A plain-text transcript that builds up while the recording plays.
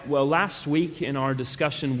Well, last week in our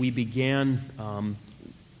discussion, we began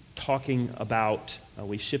talking about,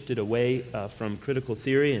 we shifted away from critical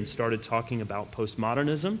theory and started talking about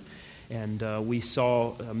postmodernism. And we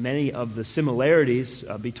saw many of the similarities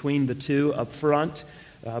between the two up front.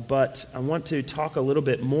 But I want to talk a little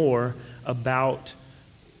bit more about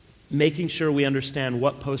making sure we understand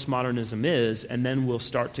what postmodernism is, and then we'll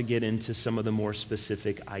start to get into some of the more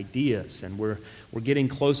specific ideas. And we're getting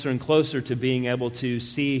closer and closer to being able to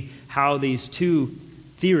see how these two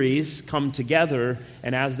theories come together,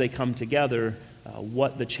 and as they come together,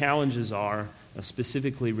 what the challenges are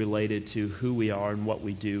specifically related to who we are and what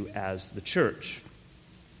we do as the church.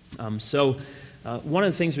 So one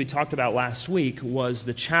of the things we talked about last week was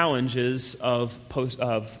the challenges of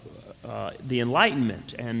the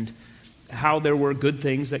Enlightenment, and how there were good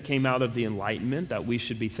things that came out of the Enlightenment that we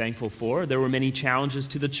should be thankful for. There were many challenges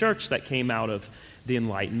to the church that came out of the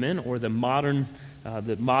Enlightenment, or the modern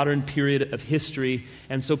period of history.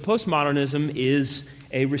 And so postmodernism is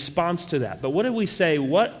a response to that. But what did we say?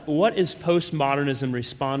 What is postmodernism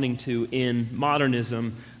responding to in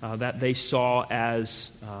modernism that they saw as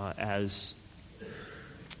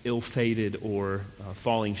ill-fated or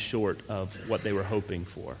falling short of what they were hoping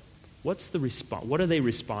for? What's the response? What are they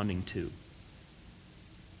responding to?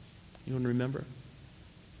 Anyone remember?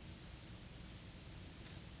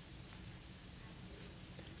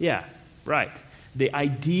 Yeah, right. The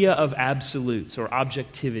idea of absolutes or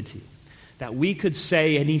objectivity. That we could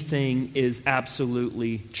say anything is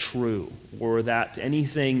absolutely true, or that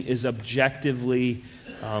anything is objectively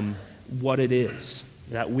what it is.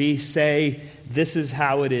 That we say this is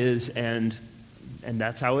how it is, and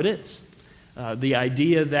that's how it is. The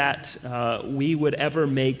idea that we would ever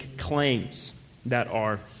make claims that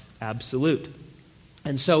are absolute.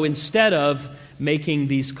 And so instead of making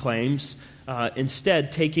these claims,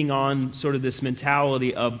 instead taking on sort of this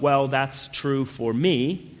mentality of, well, that's true for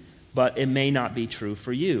me, but it may not be true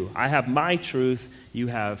for you. I have my truth, you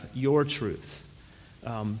have your truth.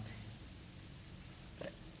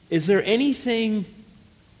 Is there anything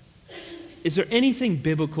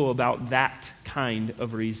biblical about that kind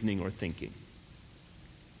of reasoning or thinking?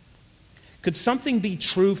 Could something be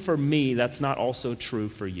true for me that's not also true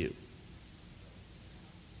for you?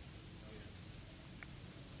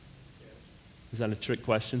 Is that a trick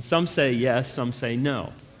question? Some say yes, some say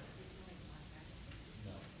no.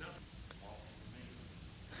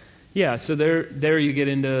 Yeah, so there you get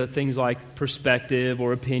into things like perspective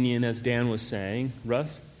or opinion, as Dan was saying.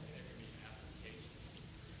 Russ?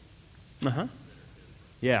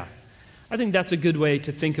 Yeah. I think that's a good way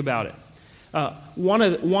to think about it. One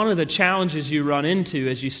of the challenges you run into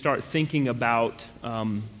as you start thinking about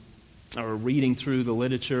or reading through the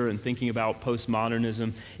literature and thinking about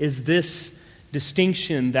postmodernism is this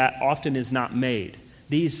distinction that often is not made.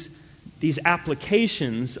 These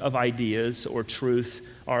applications of ideas or truth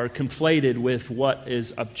are conflated with what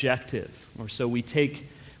is objective. Or so we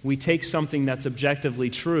take something that's objectively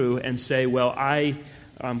true and say, well, I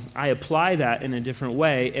apply that in a different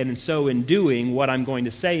way, and so in doing, what I'm going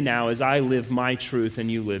to say now is I live my truth and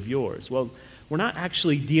you live yours. Well, we're not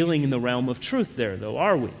actually dealing in the realm of truth there, though,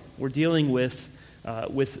 are we? We're dealing with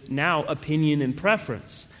now opinion and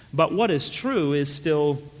preference. But what is true is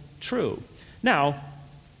still true. Now,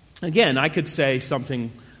 again, I could say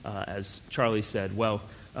something, as Charlie said, well,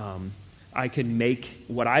 I can make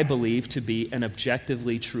what I believe to be an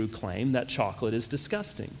objectively true claim that chocolate is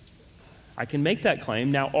disgusting. I can make that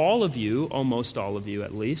claim. Now, all of you, almost all of you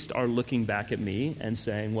at least, are looking back at me and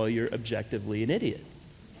saying, well, you're objectively an idiot.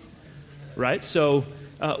 Right? So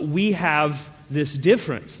we have this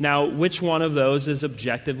difference. Now, which one of those is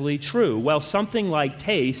objectively true? Well, something like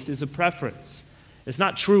taste is a preference. It's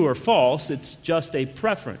not true or false, it's just a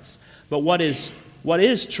preference. But what is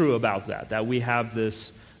true about that? That we have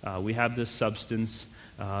this substance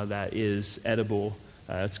that is edible.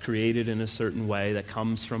 It's created in a certain way that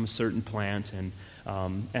comes from a certain plant, and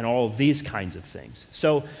all of these kinds of things.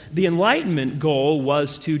 So the Enlightenment goal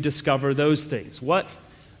was to discover those things. What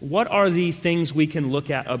are the things we can look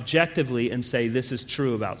at objectively and say this is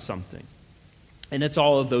true about something? And it's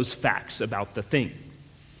all of those facts about the thing.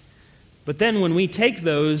 But then when we take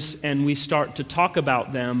those and we start to talk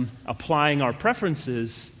about them, applying our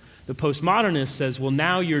preferences, the postmodernist says, well,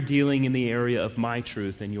 now you're dealing in the area of my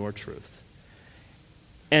truth and your truth.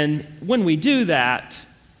 And when we do that,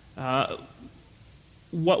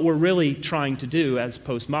 what we're really trying to do as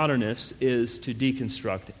postmodernists is to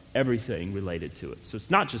deconstruct everything related to it. So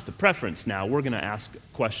it's not just the preference now. We're going to ask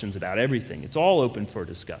questions about everything. It's all open for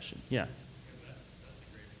discussion. Yeah.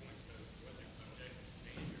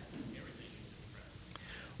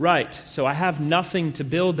 Right, so I have nothing to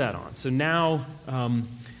build that on. So now,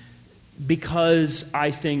 because I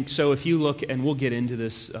think, so if you look, and we'll get into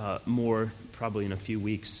this more probably in a few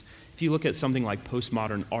weeks, if you look at something like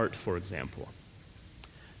postmodern art, for example.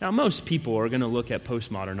 Now, most people are going to look at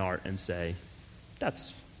postmodern art and say,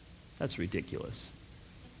 that's ridiculous.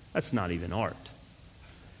 That's not even art.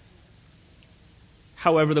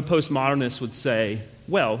 However, the postmodernists would say,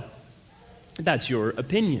 well, that's your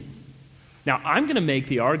opinion. Now, I'm going to make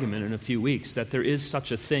the argument in a few weeks that there is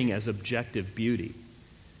such a thing as objective beauty.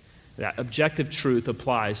 That objective truth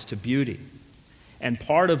applies to beauty. And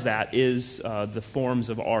part of that is the forms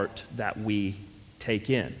of art that we take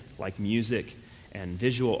in, like music and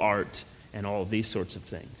visual art and all of these sorts of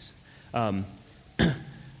things.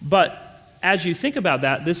 But as you think about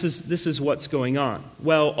that, this is what's going on.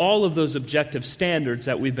 Well, all of those objective standards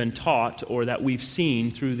that we've been taught or that we've seen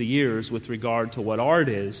through the years with regard to what art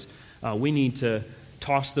is, we need to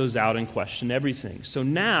toss those out and question everything. So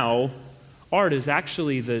now, art is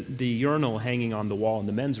actually the urinal hanging on the wall in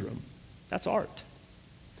the men's room. That's art.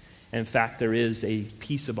 And in fact, there is a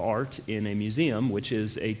piece of art in a museum, which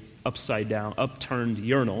is a upside-down, upturned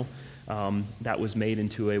urinal that was made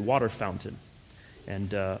into a water fountain.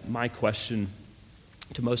 And my question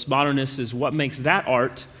to most modernists is, what makes that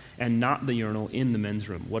art and not the urinal in the men's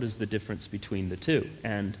room? What is the difference between the two?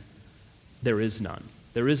 And there is none.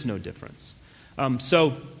 There is no difference.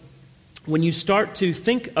 So when you start to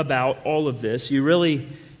think about all of this, you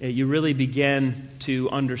really begin to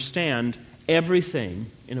understand everything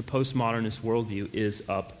in a postmodernist worldview is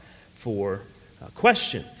up for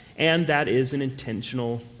question. And that is an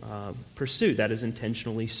intentional pursuit. That is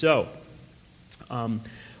intentionally so.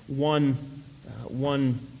 One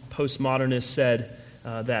postmodernist said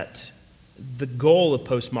that the goal of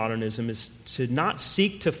postmodernism is to not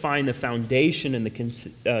seek to find the foundation and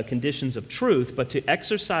the conditions of truth, but to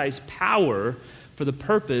exercise power for the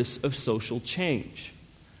purpose of social change.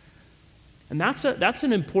 And that's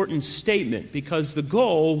an important statement, because the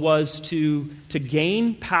goal was to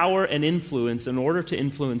gain power and influence in order to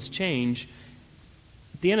influence change.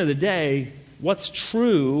 At the end of the day, what's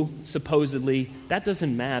true, supposedly, that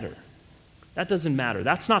doesn't matter. That doesn't matter.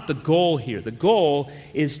 That's not the goal here. The goal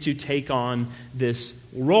is to take on this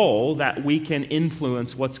role that we can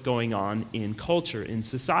influence what's going on in culture, in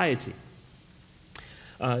society.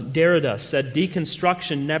 Derrida said,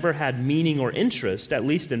 deconstruction never had meaning or interest, at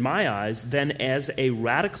least in my eyes, than as a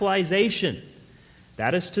radicalization.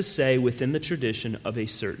 That is to say, within the tradition of a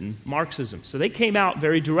certain Marxism. So they came out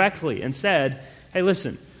very directly and said, hey,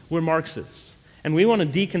 listen, we're Marxists. And we want to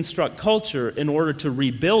deconstruct culture in order to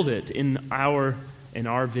rebuild it in our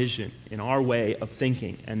vision, in our way of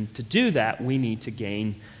thinking. And to do that, we need to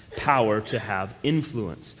gain power to have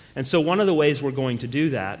influence. And so one of the ways we're going to do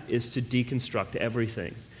that is to deconstruct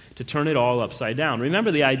everything, to turn it all upside down. Remember,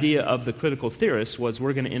 the idea of the critical theorists was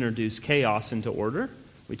we're going to introduce chaos into order.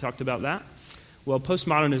 We talked about that. Well,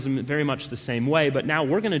 postmodernism very much the same way, but now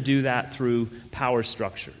we're going to do that through power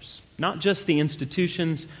structures. Not just the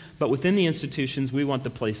institutions, but within the institutions, we want the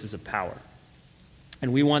places of power.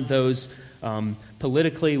 And we want those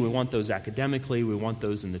politically, we want those academically, we want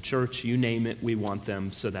those in the church, you name it, we want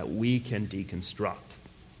them so that we can deconstruct.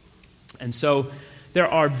 And so there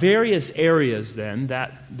are various areas then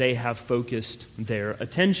that they have focused their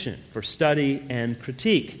attention for study and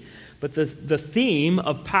critique. But the theme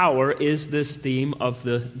of power is this theme of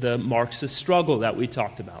the Marxist struggle that we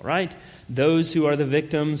talked about, right? Those who are the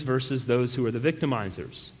victims versus those who are the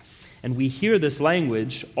victimizers. And we hear this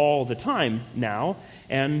language all the time now,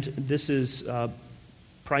 and this is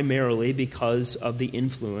primarily because of the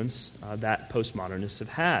influence that postmodernists have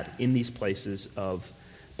had in these places of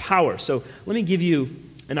power. So let me give you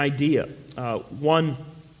an idea. One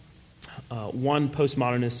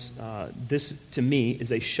postmodernist, this to me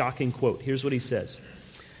is a shocking quote. Here's what he says.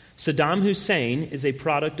 Saddam Hussein is a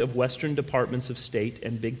product of Western departments of state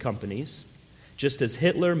and big companies, just as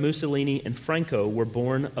Hitler, Mussolini, and Franco were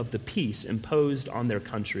born of the peace imposed on their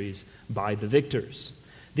countries by the victors.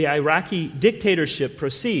 The Iraqi dictatorship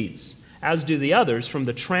proceeds, as do the others, from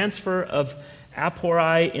the transfer of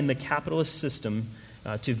aporia in the capitalist system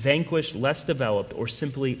to vanquish less developed or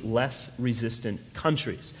simply less resistant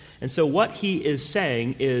countries. And so what he is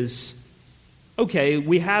saying is, okay,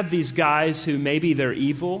 we have these guys who maybe they're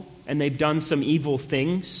evil and they've done some evil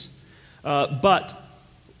things, but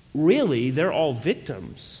really they're all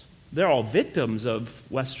victims. They're all victims of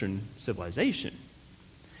Western civilization.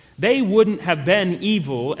 They wouldn't have been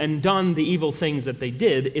evil and done the evil things that they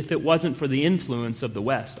did if it wasn't for the influence of the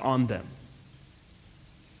West on them.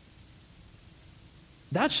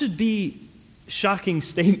 That should be a shocking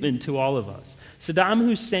statement to all of us. Saddam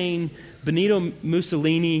Hussein, Benito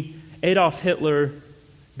Mussolini, Adolf Hitler,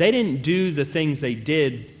 they didn't do the things they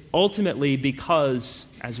did ultimately because,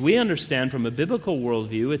 as we understand from a biblical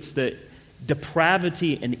worldview, it's the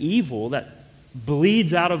depravity and evil that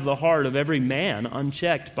bleeds out of the heart of every man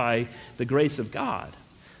unchecked by the grace of God.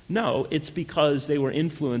 No, it's because they were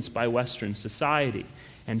influenced by Western society.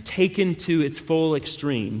 And taken to its full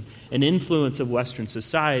extreme, an influence of Western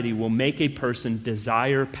society will make a person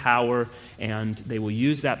desire power, and they will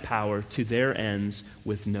use that power to their ends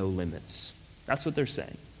with no limits. That's what they're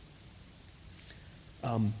saying.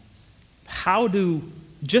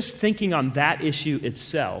 Just thinking on that issue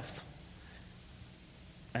itself,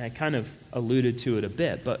 I kind of alluded to it a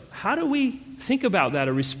bit, but how do we think about that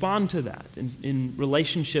or respond to that in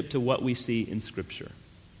relationship to what we see in Scripture?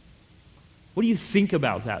 What do you think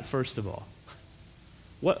about that, first of all?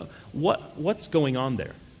 What's going on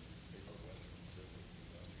there?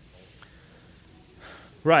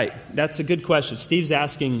 Right, that's a good question. Steve's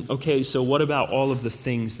asking, okay, so what about all of the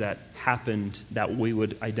things that happened that we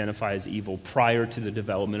would identify as evil prior to the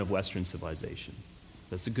development of Western civilization?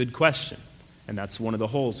 That's a good question, and that's one of the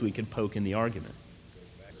holes we can poke in the argument.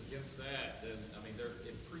 Against that, then,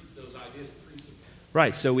 those ideas presuppose.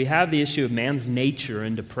 Right, so we have the issue of man's nature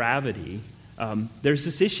and depravity. There's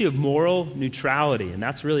this issue of moral neutrality, and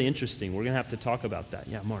that's really interesting. We're going to have to talk about that.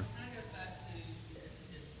 Yeah, Mark.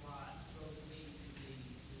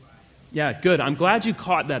 Yeah, good. I'm glad you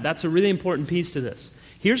caught that. That's a really important piece to this.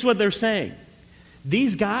 Here's what they're saying.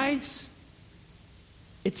 These guys,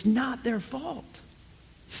 it's not their fault.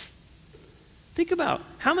 Think about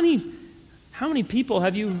how many people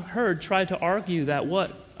have you heard try to argue that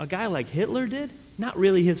what a guy like Hitler did, not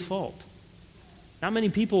really his fault. Not many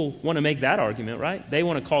people want to make that argument, right? They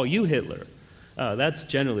want to call you Hitler. That's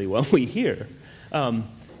generally what we hear.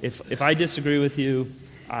 If I disagree with you,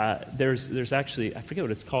 there's actually, I forget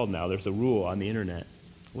what it's called now. There's a rule on the internet.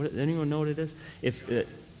 Anyone know what it is?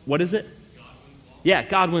 What is it? Godwin's law. Yeah,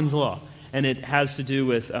 Godwin's law. And it has to do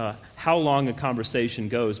with how long a conversation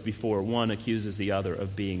goes before one accuses the other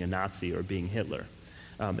of being a Nazi or being Hitler.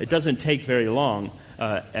 It doesn't take very long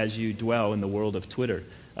as you dwell in the world of Twitter.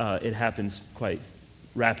 It happens quite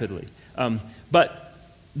rapidly. But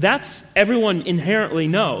everyone inherently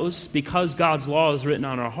knows, because God's law is written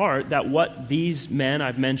on our heart, that what these men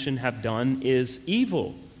I've mentioned have done is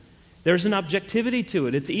evil. There's an objectivity to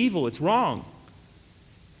it. It's evil. It's wrong.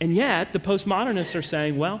 And yet, the postmodernists are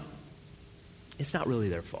saying, well, it's not really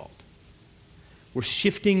their fault. We're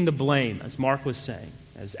shifting the blame, as Mark was saying,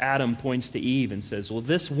 as Adam points to Eve and says, well,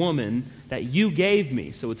 this woman that you gave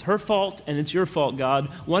me, so it's her fault and it's your fault, God.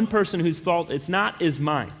 One person whose fault it's not is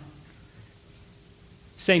mine.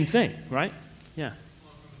 Same thing, right? Yeah.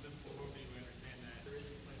 Well, from a biblical worldview, we understand that there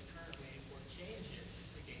isn't a place currently or change it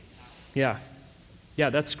to gain power. Yeah. Yeah,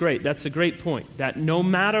 that's great. That's a great point. That no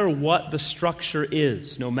matter what the structure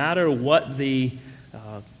is, no matter what the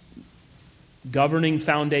governing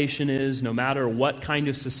foundation is, no matter what kind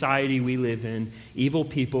of society we live in, evil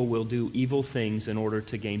people will do evil things in order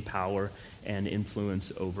to gain power and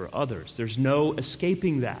influence over others. There's no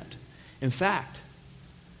escaping that. In fact,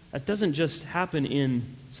 that doesn't just happen in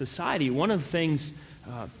society. One of the things,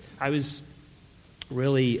 I was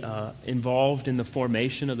really involved in the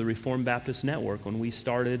formation of the Reformed Baptist Network when we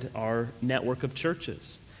started our network of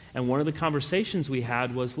churches. And one of the conversations we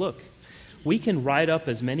had was, look, we can write up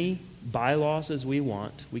as many bylaws as we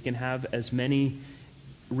want. We can have as many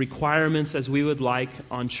requirements as we would like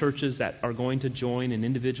on churches that are going to join and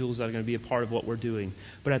individuals that are going to be a part of what we're doing.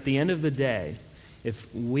 But at the end of the day,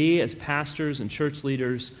 if we as pastors and church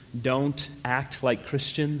leaders don't act like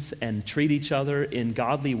Christians and treat each other in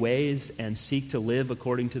godly ways and seek to live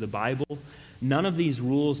according to the Bible, none of these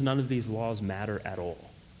rules, none of these laws matter at all.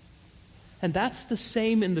 And that's the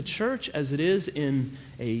same in the church as it is in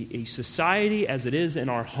a society, as it is in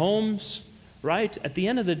our homes, right? At the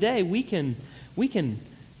end of the day, we can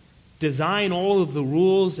design all of the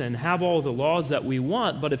rules and have all the laws that we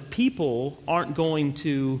want, but if people aren't going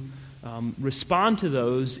to respond to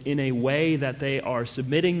those in a way that they are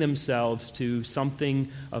submitting themselves to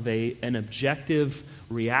something of an objective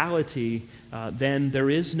reality, then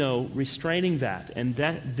there is no restraining that. And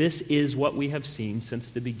this is what we have seen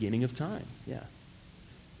since the beginning of time. Yeah.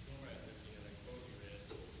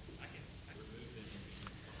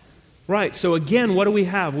 Right, so again, what do we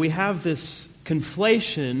have? We have this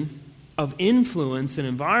conflation of influence and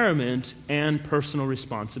environment and personal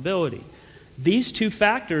responsibility. These two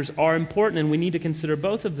factors are important, and we need to consider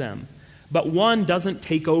both of them. But one doesn't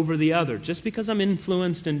take over the other. Just because I'm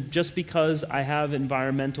influenced and just because I have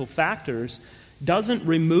environmental factors doesn't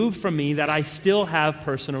remove from me that I still have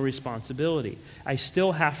personal responsibility. I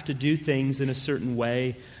still have to do things in a certain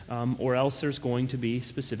way, or else there's going to be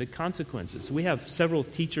specific consequences. We have several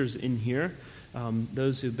teachers in here,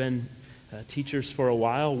 those who've been teachers for a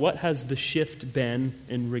while. What has the shift been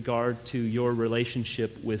in regard to your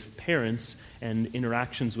relationship with parents and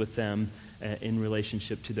interactions with them in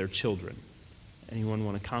relationship to their children? Anyone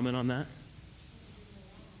want to comment on that?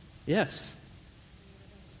 Yes.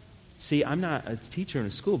 See, I'm not a teacher in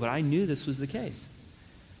a school, but I knew this was the case.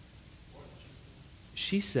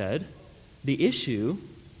 She said the issue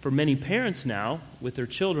for many parents now with their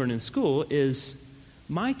children in school is,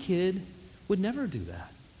 my kid would never do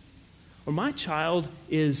that. Or my child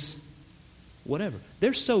is whatever.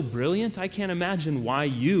 They're so brilliant, I can't imagine why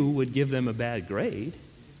you would give them a bad grade,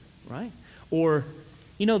 right? Or,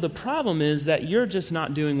 the problem is that you're just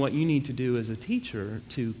not doing what you need to do as a teacher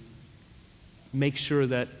to make sure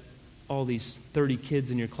that all these 30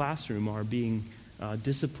 kids in your classroom are being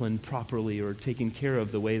disciplined properly or taken care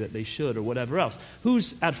of the way that they should or whatever else.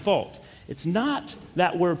 Who's at fault? It's not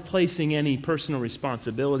that we're placing any personal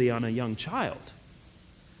responsibility on a young child,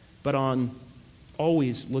 but on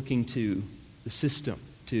always looking to the system,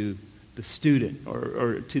 to the student,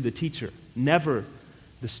 or to the teacher, never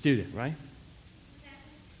the student, right?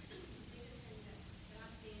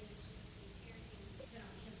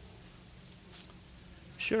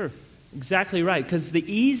 Sure, exactly right. Because the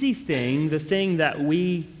easy thing, the thing that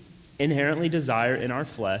we inherently desire in our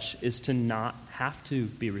flesh, is to not have to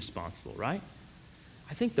be responsible, right?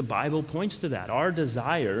 I think the Bible points to that. Our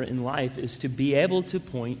desire in life is to be able to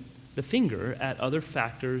point the finger at other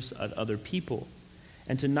factors, at other people,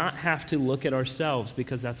 and to not have to look at ourselves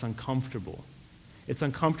because that's uncomfortable. It's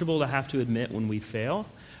uncomfortable to have to admit when we fail,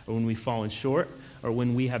 or when we've fallen short, or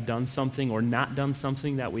when we have done something or not done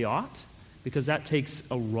something that we ought, because that takes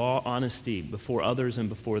a raw honesty before others and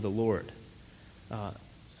before the Lord. Yeah.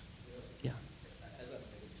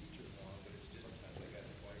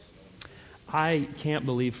 I can't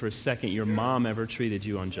believe for a second your mom ever treated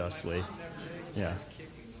you unjustly. Yeah.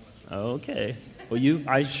 Okay. Well,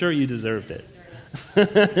 I'm sure you deserved it. She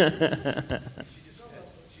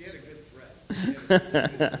had a good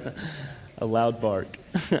threat. A loud bark.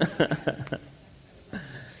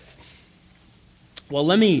 Well,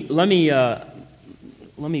 let me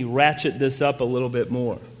ratchet this up a little bit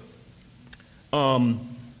more.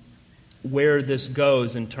 Where this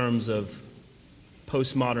goes in terms of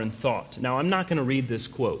postmodern thought. Now, I'm not going to read this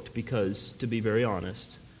quote because, to be very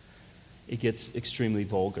honest, it gets extremely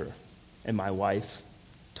vulgar. And my wife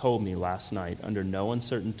told me last night, under no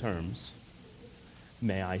uncertain terms,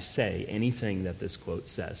 may I say anything that this quote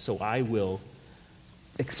says. So I will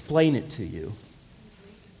explain it to you.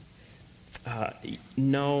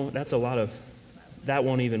 No, that's a lot of... That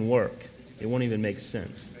won't even work. It won't even make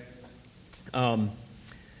sense.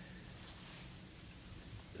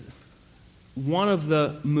 One of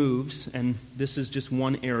the moves, and this is just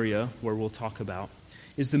one area where we'll talk about,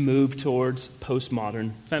 is the move towards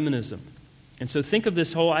postmodern feminism. And so think of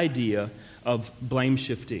this whole idea of blame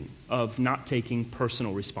shifting, of not taking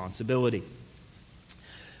personal responsibility.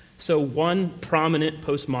 So one prominent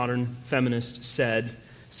postmodern feminist said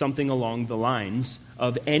something along the lines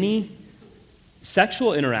of any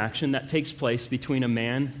sexual interaction that takes place between a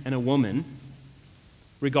man and a woman,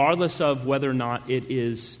 regardless of whether or not it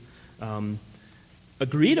is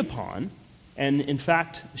agreed upon, and in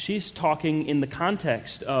fact, she's talking in the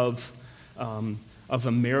context of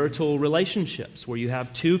a marital relationships where you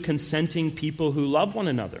have two consenting people who love one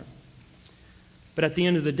another. But at the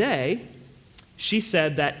end of the day, she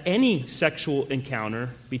said that any sexual encounter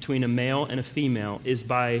between a male and a female is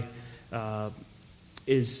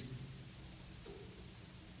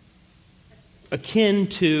akin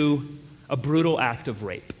to a brutal act of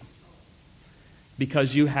rape,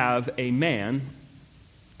 because you have a man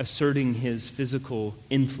asserting his physical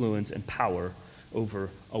influence and power over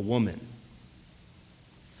a woman.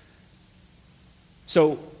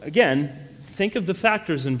 So, again, think of the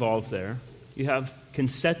factors involved there. You have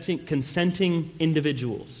consenting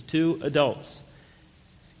individuals, two adults,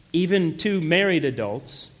 even two married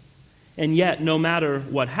adults, and yet, no matter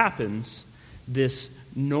what happens, this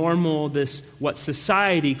what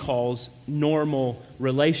society calls normal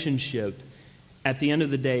relationship, at the end of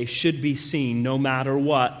the day, should be seen, no matter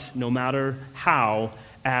what, no matter how,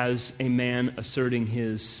 as a man asserting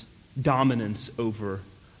his dominance over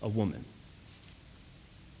a woman.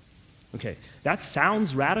 Okay, that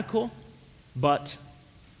sounds radical, but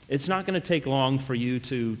it's not going to take long for you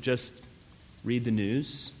to just read the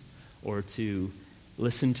news or to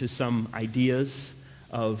listen to some ideas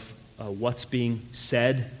of what's being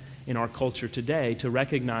said in our culture today to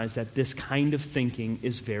recognize that this kind of thinking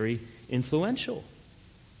is very influential.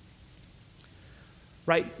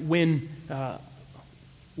 Right?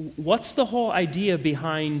 What's the whole idea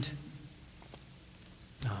behind...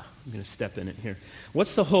 I'm going to step in it here.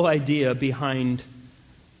 What's the whole idea behind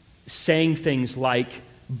saying things like,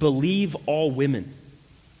 believe all women?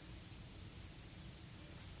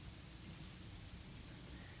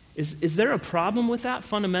 Is there a problem with that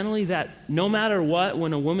fundamentally, that no matter what,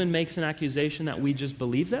 when a woman makes an accusation, that we just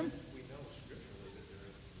believe them? We know scripturally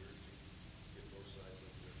that we're to get both sides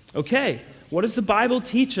of it. Okay, what does the Bible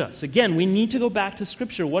teach us? Again, we need to go back to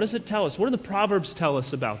Scripture. What does it tell us? What do the Proverbs tell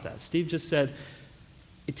us about that? Steve just said,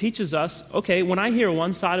 it teaches us, okay, when I hear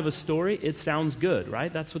one side of a story, it sounds good,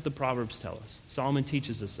 right? That's what the Proverbs tell us. Solomon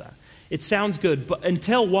teaches us that. It sounds good, but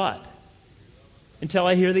until what? Until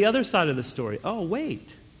I hear the other side of the story. Oh,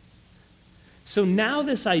 wait. So now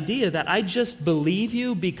this idea that I just believe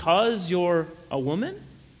you because you're a woman?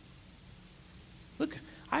 Look,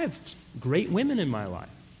 I have great women in my life.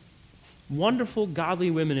 Wonderful,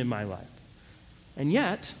 godly women in my life. And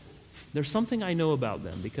yet, there's something I know about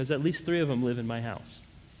them because at least 3 of them live in my house.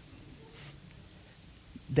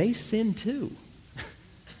 They sin too.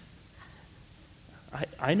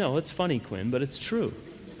 I know, it's funny, Quinn, but it's true.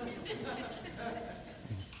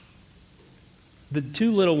 The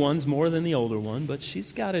 2 little ones more than the older one, but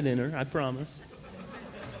she's got it in her, I promise.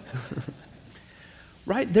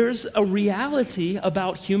 Right? There's a reality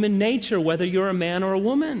about human nature, whether you're a man or a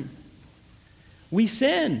woman. We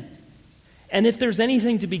sin. And if there's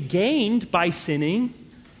anything to be gained by sinning,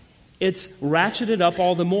 it's ratcheted up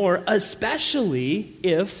all the more, especially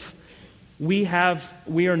if we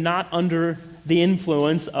are not under the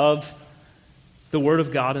influence of the Word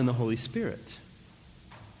of God and the Holy Spirit.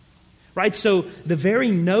 Right? So the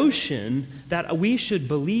very notion that we should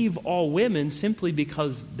believe all women simply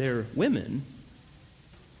because they're women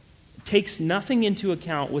takes nothing into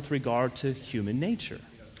account with regard to human nature.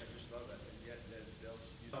 I just love that. And yet you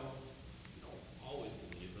don't Always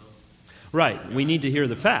believe them. Right. We need to hear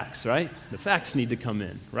the facts, right? The facts need to come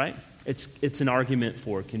in, right? It's an argument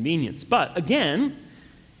for convenience. But again,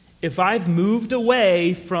 if I've moved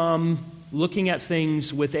away from looking at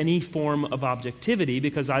things with any form of objectivity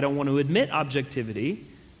because I don't want to admit objectivity,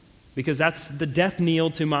 because that's the death knell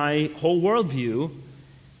to my whole worldview,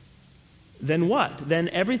 then what? Then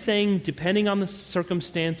everything, depending on the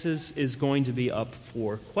circumstances, is going to be up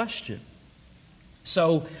for question.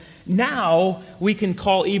 So now we can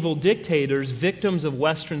call evil dictators victims of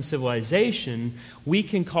Western civilization. We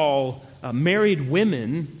can call married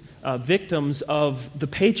women victims of the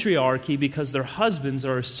patriarchy because their husbands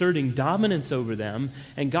are asserting dominance over them,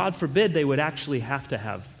 and God forbid they would actually have to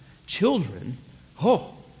have children.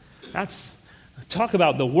 Oh, talk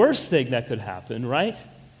about the worst thing that could happen, right?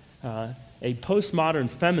 A postmodern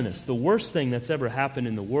feminist, the worst thing that's ever happened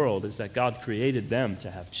in the world is that God created them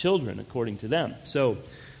to have children, according to them. So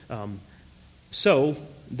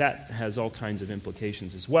that has all kinds of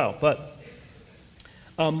implications as well. But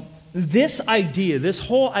this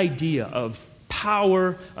whole idea of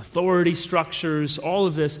power, authority structures, all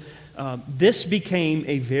of this, this became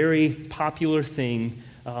a very popular thing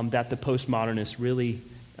that the postmodernists really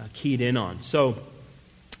keyed in on. So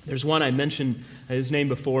there's one, I mentioned his name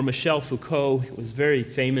before, Michel Foucault. He was very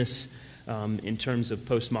famous in terms of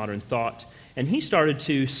postmodern thought. And he started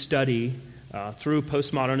to study, through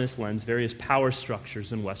postmodernist lens, various power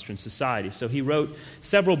structures in Western society. So he wrote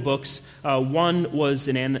several books. One was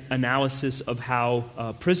an analysis of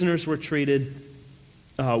how prisoners were treated.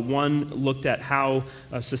 One looked at how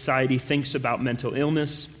society thinks about mental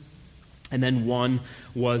illness. And then one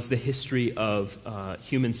was the history of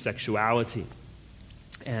human sexuality.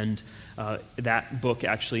 And that book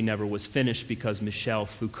actually never was finished because Michel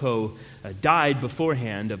Foucault died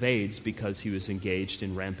beforehand of AIDS because he was engaged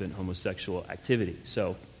in rampant homosexual activity.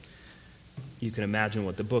 So you can imagine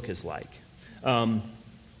what the book is like. In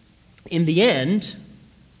the end,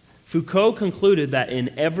 Foucault concluded that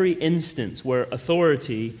in every instance where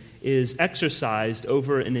authority is exercised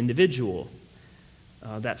over an individual,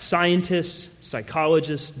 that scientists,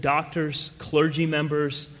 psychologists, doctors, clergy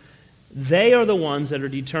members, they are the ones that are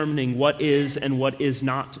determining what is and what is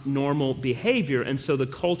not normal behavior. And so the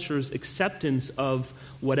culture's acceptance of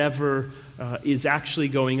whatever is actually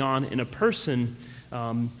going on in a person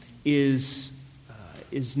is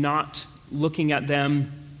not looking at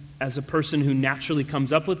them as a person who naturally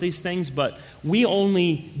comes up with these things, but we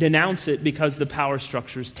only denounce it because the power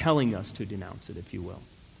structure is telling us to denounce it, if you will.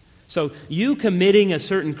 So you committing a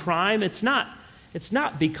certain crime, it's not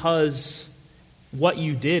because what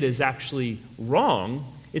you did is actually wrong.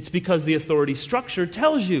 It's because the authority structure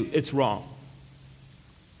tells you it's wrong.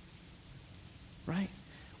 Right?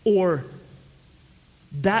 Or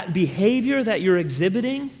that behavior that you're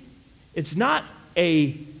exhibiting, it's not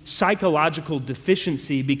a psychological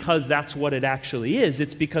deficiency because that's what it actually is.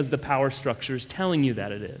 It's because the power structure is telling you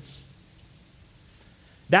that it is.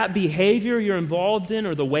 That behavior you're involved in,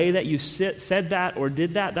 or the way that you said that or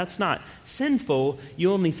did that, that's not sinful.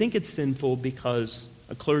 You only think it's sinful because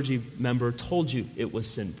a clergy member told you it was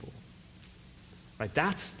sinful. Right?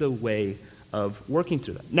 That's the way of working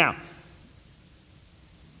through that. Now,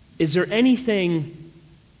 is there anything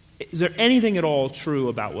at all true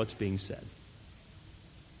about what's being said?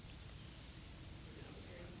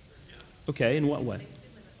 Okay, in what way?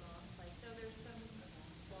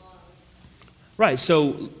 Right,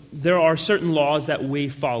 so there are certain laws that we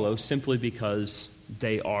follow simply because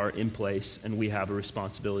they are in place and we have a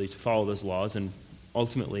responsibility to follow those laws, and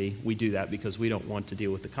ultimately we do that because we don't want to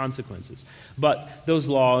deal with the consequences. But those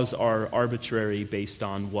laws are arbitrary based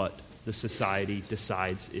on what the society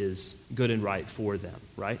decides is good and right for them,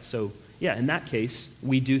 right? So, yeah, in that case,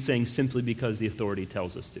 we do things simply because the authority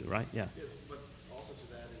tells us to, right? Yeah. Yeah, but also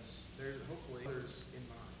to that is, there's hopefully others in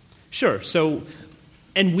mind. Sure, so,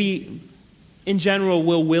 and we, in general,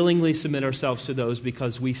 will willingly submit ourselves to those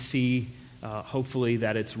because we see, hopefully,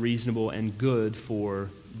 that it's reasonable and good for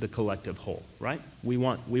the collective whole, right? We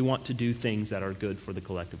want to do things that are good for the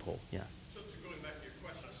collective whole, yeah. So going back to your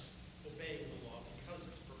question, obeying the law because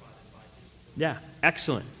it's provided by Jesus. Yeah,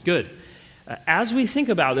 excellent, good. As we think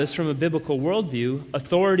about this from a biblical worldview,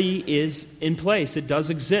 authority is in place. It does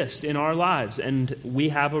exist in our lives, and we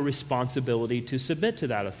have a responsibility to submit to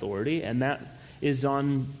that authority, and that is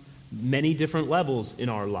on many different levels in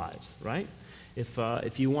our lives, right?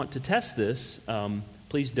 If you want to test this,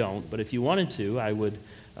 please don't, but if you wanted to, I would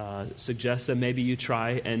suggest that maybe you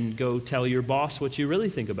try and go tell your boss what you really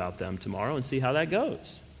think about them tomorrow and see how that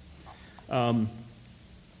goes.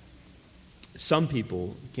 Some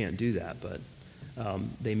people can't do that, but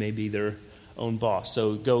they may be their own boss.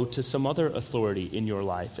 So go to some other authority in your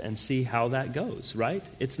life and see how that goes, right?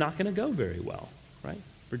 It's not going to go very well, right?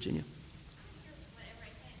 Virginia?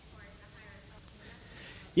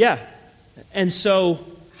 Yeah. And so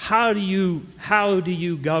how do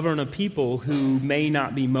you govern a people who may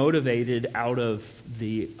not be motivated out of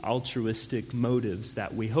the altruistic motives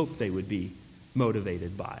that we hope they would be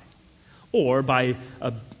motivated by? Or by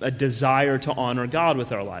a desire to honor God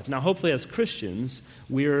with our lives. Now, hopefully as Christians,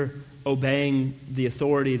 we're obeying the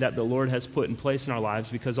authority that the Lord has put in place in our lives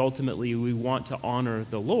because ultimately we want to honor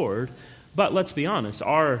the Lord. But let's be honest,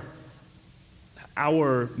 our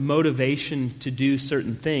motivation to do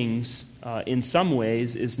certain things in some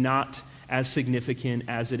ways is not as significant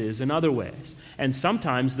as it is in other ways. And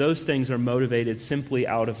sometimes those things are motivated simply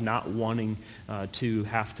out of not wanting to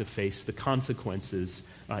have to face the consequences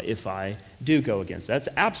if I do go against it. That's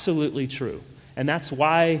absolutely true. And that's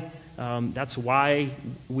why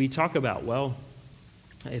we talk about, well,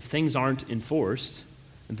 if things aren't enforced,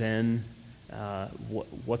 then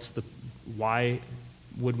why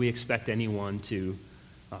would we expect anyone to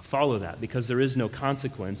follow that? Because there is no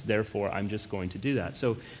consequence, therefore I'm just going to do that.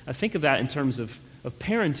 So I think of that in terms of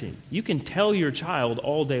parenting. You can tell your child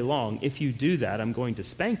all day long, if you do that, I'm going to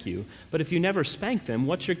spank you. But if you never spank them,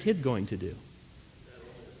 what's your kid going to do?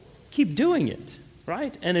 Keep doing it,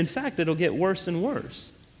 right? And in fact, it'll get worse and worse.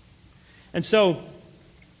 And so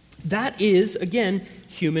that is, again,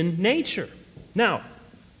 human nature. Now,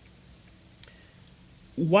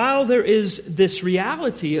 while there is this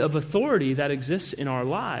reality of authority that exists in our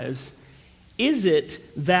lives, is it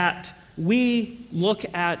that we look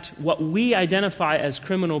at what we identify as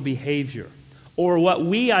criminal behavior or what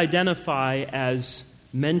we identify as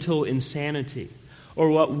mental insanity or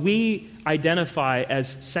what we identify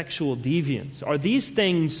as sexual deviance? Are these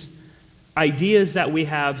things ideas that we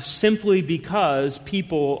have simply because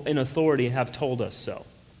people in authority have told us so?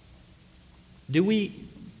 Do we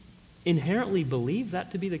inherently believe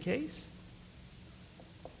that to be the case?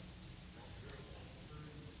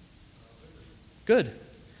 Good.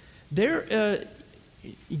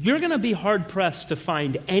 You're going to be hard-pressed to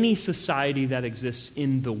find any society that exists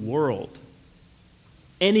in the world,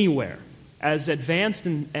 anywhere, as advanced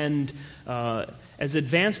and as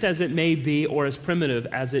advanced as it may be or as primitive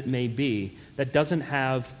as it may be, that doesn't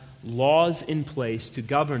have laws in place to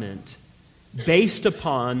govern it based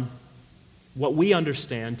upon what we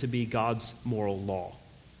understand to be God's moral law.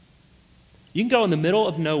 You can go in the middle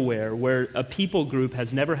of nowhere where a people group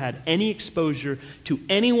has never had any exposure to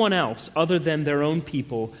anyone else other than their own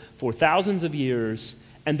people for thousands of years,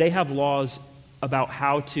 and they have laws about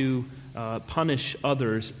how to punish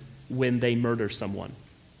others when they murder someone.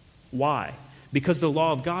 Why? Because the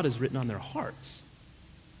law of God is written on their hearts.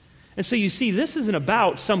 And so you see, this isn't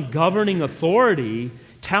about some governing authority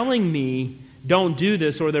telling me, don't do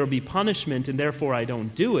this or there will be punishment and therefore I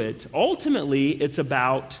don't do it. Ultimately, it's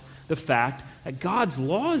about the fact that God's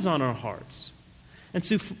law is on our hearts. And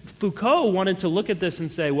so Foucault wanted to look at this and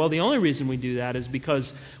say, well, the only reason we do that is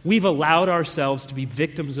because we've allowed ourselves to be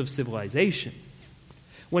victims of civilization.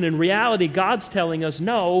 When in reality, God's telling us,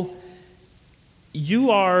 no,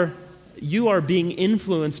 you are being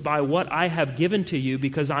influenced by what I have given to you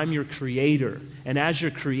because I'm your creator. And as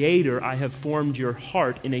your creator, I have formed your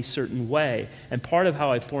heart in a certain way. And part of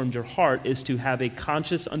how I formed your heart is to have a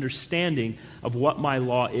conscious understanding of what my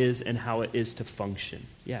law is and how it is to function.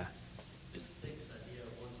 Yeah. Just to take this idea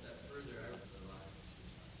one step further, I realize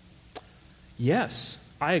suicide. Yes,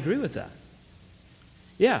 I agree with that.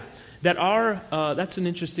 Yeah, that's an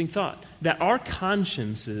interesting thought. That our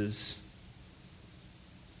consciences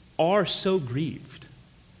are so grieved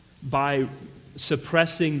by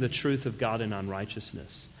suppressing the truth of God in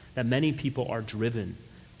unrighteousness that many people are driven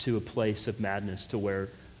to a place of madness to where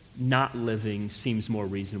not living seems more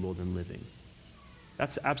reasonable than living.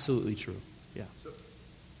 That's absolutely true. Yeah. So,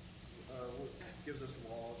 what gives us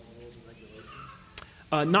laws and rules and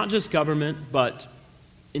regulations? Not just government, but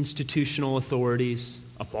institutional authorities,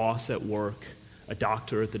 a boss at work, a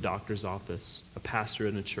doctor at the doctor's office, a pastor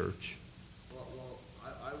in a church.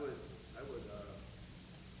 I would.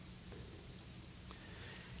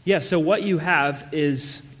 Yeah, so what you have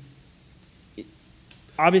is,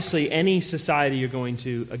 obviously any society you're going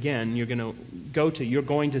to go to, you're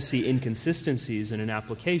going to see inconsistencies in an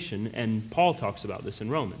application, and Paul talks about this in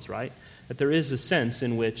Romans, right? That there is a sense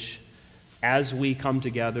in which, as we come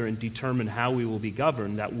together and determine how we will be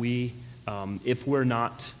governed, that we, if we're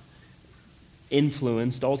not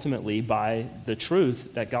influenced ultimately by the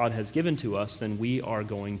truth that God has given to us, then we're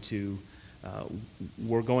going to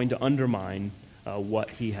undermine what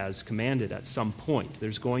he has commanded at some point.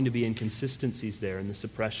 There's going to be inconsistencies there in the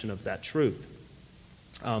suppression of that truth.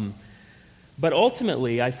 But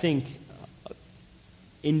ultimately, I think,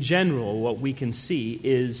 in general, what we can see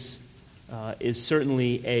is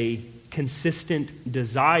certainly a consistent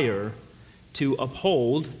desire to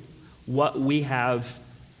uphold what we have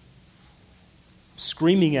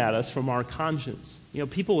screaming at us from our conscience. You know,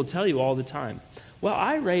 people will tell you all the time, well,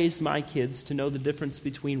 I raised my kids to know the difference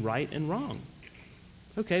between right and wrong.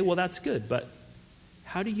 Okay, well, that's good, but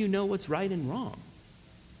how do you know what's right and wrong?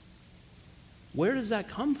 Where does that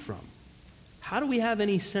come from? How do we have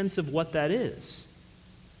any sense of what that is?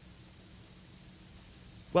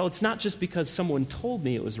 Well, it's not just because someone told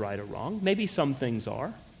me it was right or wrong. Maybe some things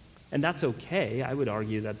are, and that's okay. I would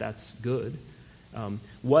argue that that's good.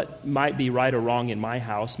 What might be right or wrong in my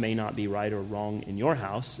house may not be right or wrong in your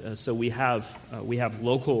house. So we have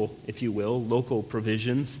local, if you will, local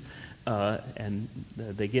provisions, and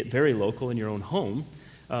they get very local in your own home.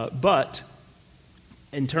 But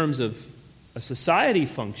in terms of a society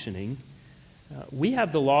functioning, we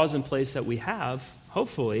have the laws in place that we have,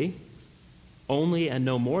 hopefully, only and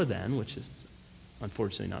no more than, which is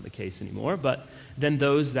unfortunately not the case anymore, but than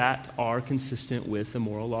those that are consistent with the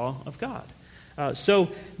moral law of God. So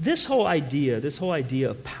this whole idea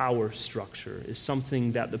of power structure is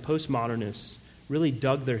something that the postmodernists really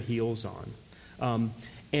dug their heels on.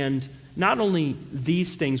 And not only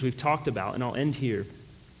these things we've talked about, and I'll end here,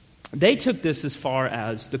 they took this as far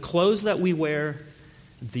as the clothes that we wear,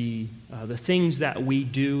 the things that we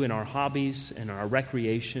do in our hobbies and our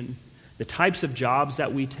recreation, the types of jobs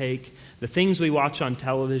that we take, the things we watch on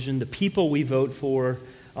television, the people we vote for,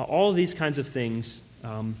 all of these kinds of things.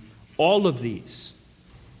 All of these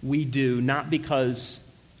we do not because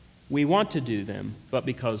we want to do them, but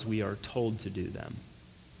because we are told to do them.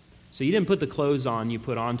 So you didn't put the clothes on you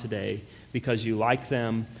put on today because you like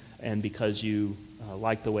them and because you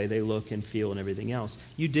like the way they look and feel and everything else.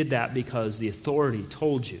 You did that because the authority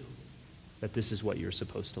told you that this is what you're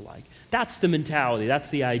supposed to like. That's the mentality. That's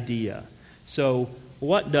the idea. So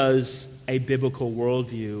what does a biblical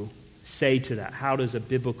worldview say to that? How does a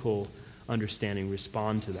biblical understanding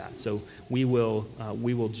respond to that? So we will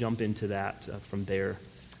jump into that from there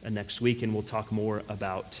next week, and we'll talk more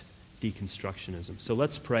about deconstructionism. So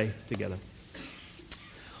let's pray together.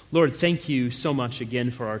 Lord, thank you so much again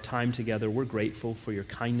for our time together. We're grateful for your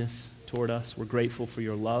kindness toward us. We're grateful for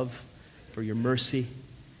your love, for your mercy.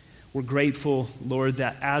 We're grateful, Lord,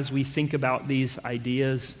 that as we think about these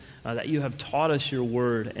ideas, that you have taught us your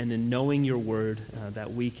word, and in knowing your word,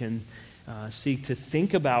 that we can seek to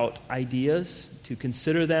think about ideas, to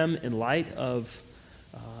consider them in light of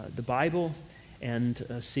the Bible, and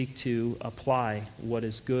seek to apply what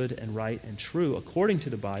is good and right and true according to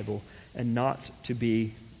the Bible, and not to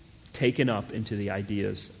be taken up into the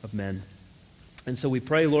ideas of men. And so we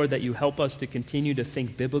pray, Lord, that you help us to continue to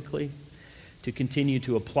think biblically, to continue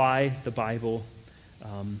to apply the Bible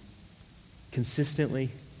consistently,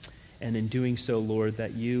 and in doing so, Lord,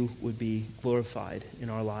 that you would be glorified in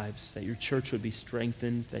our lives, that your church would be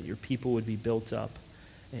strengthened, that your people would be built up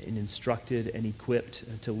and instructed and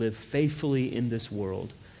equipped to live faithfully in this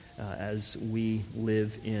world as we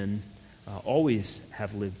live in, always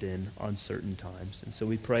have lived in uncertain times. And so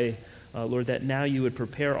we pray, Lord, that now you would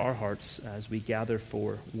prepare our hearts as we gather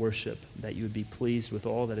for worship, that you would be pleased with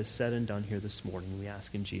all that is said and done here this morning. We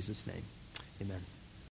ask in Jesus' name. Amen.